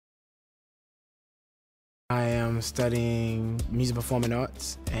I am studying music performing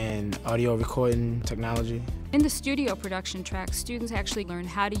arts and audio recording technology. In the studio production track, students actually learn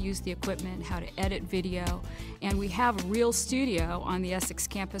how to use the equipment, how to edit video, and we have a real studio on the Essex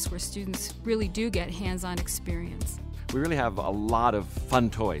campus where students really do get hands-on experience. We really have a lot of fun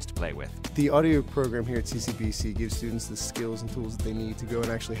toys to play with. The audio program here at CCBC gives students the skills and tools that they need to go and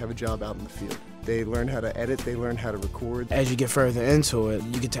actually have a job out in the field. They learn how to edit, they learn how to record. As you get further into it,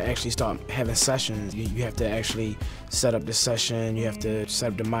 you get to actually start having sessions. You have to actually set up the session, you have to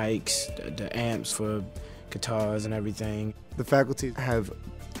set up the mics, the amps for guitars and everything. The faculty have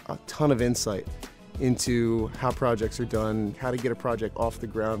a ton of insight into how projects are done, how to get a project off the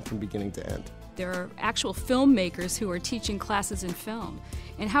ground from beginning to end. There are actual filmmakers who are teaching classes in film,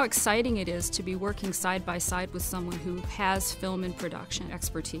 and how exciting it is to be working side by side with someone who has film and production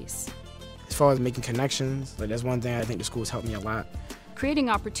expertise. As far as making connections, that's one thing I think the school's helped me a lot. Creating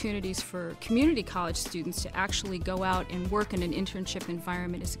opportunities for community college students to actually go out and work in an internship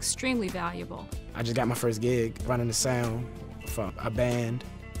environment is extremely valuable. I just got my first gig running the sound for a band.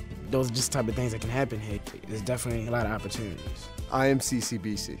 Those are just the type of things that can happen here. There's definitely a lot of opportunities. I am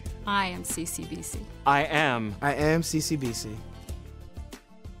CCBC. I am CCBC. I am CCBC.